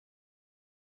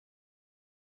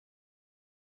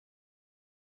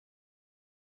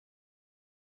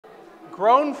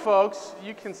Grown folks,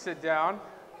 you can sit down.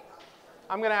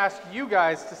 I'm going to ask you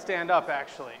guys to stand up,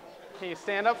 actually. Can you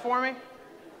stand up for me?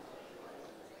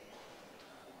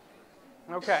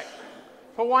 Okay.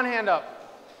 Put one hand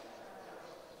up.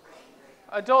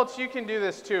 Adults, you can do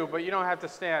this too, but you don't have to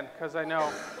stand, because I know.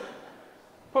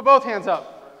 Put both hands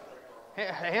up.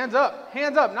 Hands up.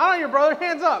 Hands up. Not on your brother.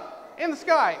 Hands up. In the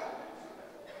sky.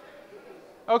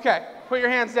 Okay. Put your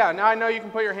hands down. Now I know you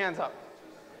can put your hands up.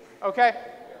 Okay?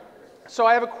 So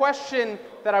I have a question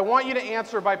that I want you to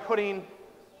answer by putting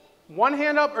one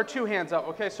hand up or two hands up.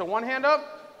 Okay, so one hand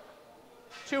up,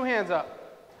 two hands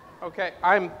up. Okay,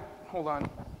 hold on.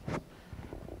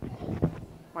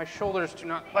 My shoulders do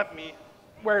not let me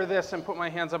wear this and put my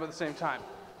hands up at the same time.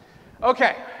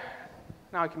 Okay,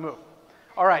 now I can move.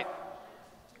 All right,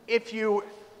 I'm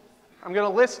going to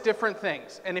list different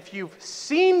things, and if you've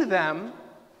seen them,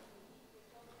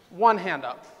 one hand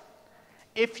up.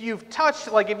 If you've touched,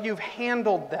 like if you've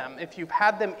handled them, if you've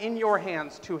had them in your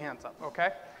hands, two hands up,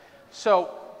 okay?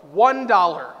 So,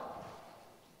 $1.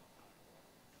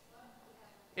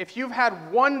 If you've had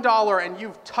 $1 and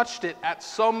you've touched it at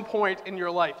some point in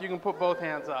your life, you can put both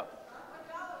hands up.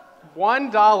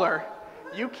 $1.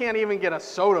 You can't even get a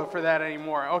soda for that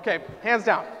anymore. Okay, hands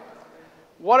down.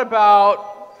 What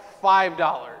about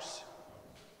 $5?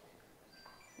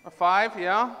 A 5,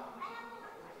 yeah?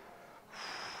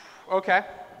 Okay.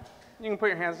 You can put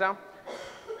your hands down.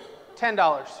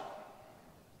 $10.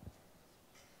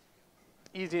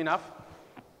 Easy enough.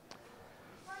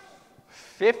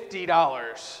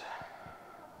 $50.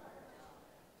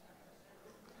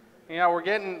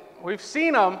 Yeah, we've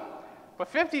seen them,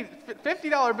 but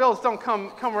 $50 bills don't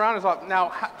come around as often.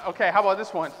 Now, okay, how about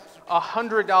this one?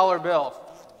 $100 bill.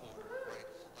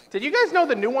 Did you guys know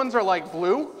the new ones are like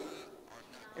blue?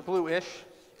 Blue-ish.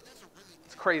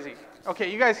 It's crazy.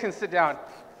 Okay, you guys can sit down.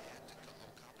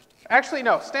 Actually,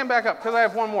 no, stand back up, because I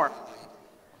have one more.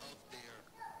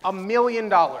 $1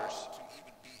 million.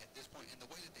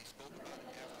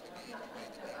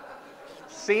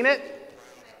 Seen it?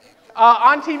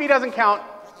 On TV doesn't count.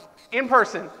 In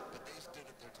person.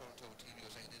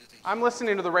 I'm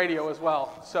listening to the radio as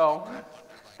well, so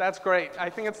that's great.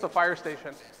 I think it's the fire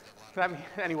station.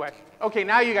 Anyway. Okay,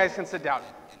 now you guys can sit down.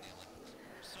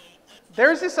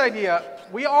 There's this idea,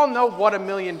 we all know what $1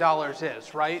 million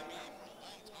is, right?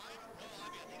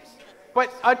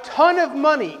 But a ton of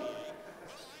money,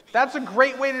 that's a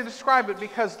great way to describe it,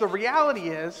 because the reality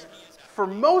is, for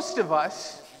most of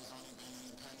us,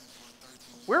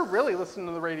 we're really listening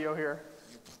to the radio here.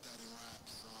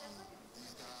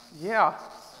 Yeah,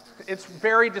 it's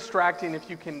very distracting if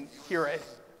you can hear it.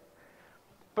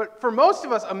 But for most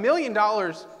of us, $1 million,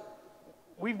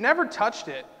 we've never touched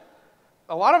it.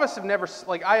 A lot of us have never,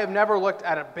 I have never looked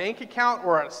at a bank account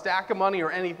or at a stack of money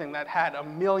or anything that had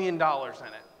 $1 million in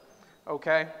it,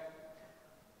 okay?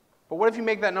 But what if you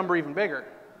make that number even bigger?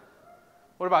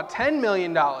 What about $10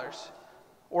 million or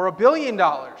 $1 billion?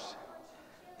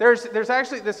 There's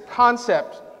actually this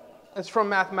concept, it's from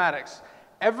mathematics.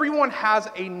 Everyone has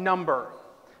a number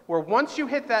where once you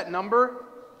hit that number,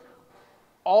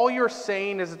 all you're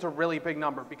saying is it's a really big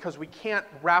number because we can't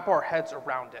wrap our heads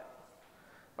around it,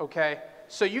 okay?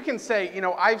 So you can say,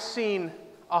 I've seen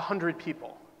 100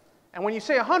 people. And when you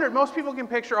say 100, most people can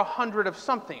picture 100 of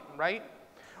something, right?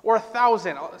 Or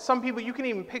 1,000. Some people, you can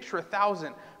even picture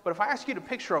 1,000. But if I ask you to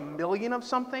picture 1 million of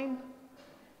something,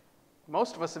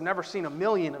 most of us have never seen 1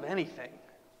 million of anything.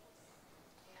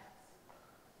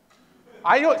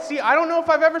 I don't know if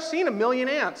I've ever seen 1 million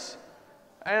ants.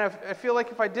 And I feel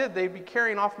like if I did, they'd be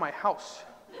carrying off my house.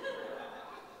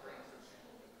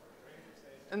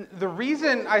 And the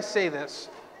reason I say this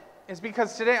is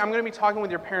because today I'm going to be talking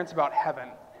with your parents about heaven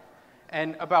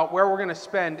and about where we're going to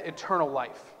spend eternal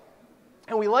life.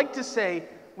 And we like to say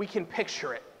we can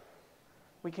picture it.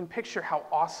 We can picture how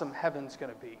awesome heaven's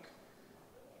going to be.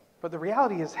 But the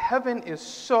reality is heaven is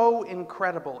so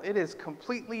incredible. It is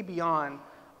completely beyond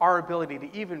our ability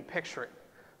to even picture it.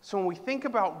 So when we think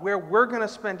about where we're going to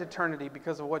spend eternity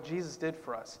because of what Jesus did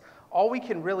for us, all we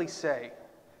can really say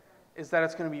is that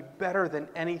it's going to be better than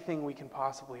anything we can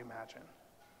possibly imagine.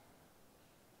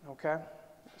 Okay?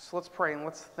 So let's pray and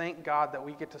let's thank God that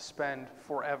we get to spend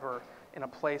forever in a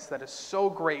place that is so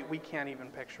great we can't even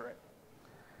picture it.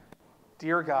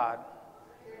 Dear God,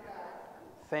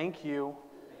 thank you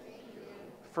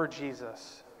for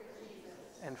Jesus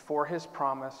and for his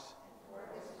promise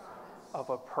of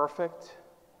a perfect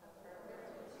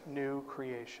new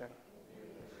creation.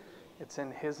 It's in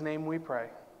his name we pray.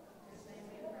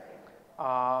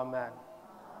 Amen.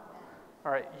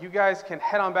 All right, you guys can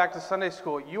head on back to Sunday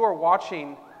school. You are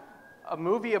watching a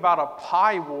movie about a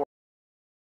pie war.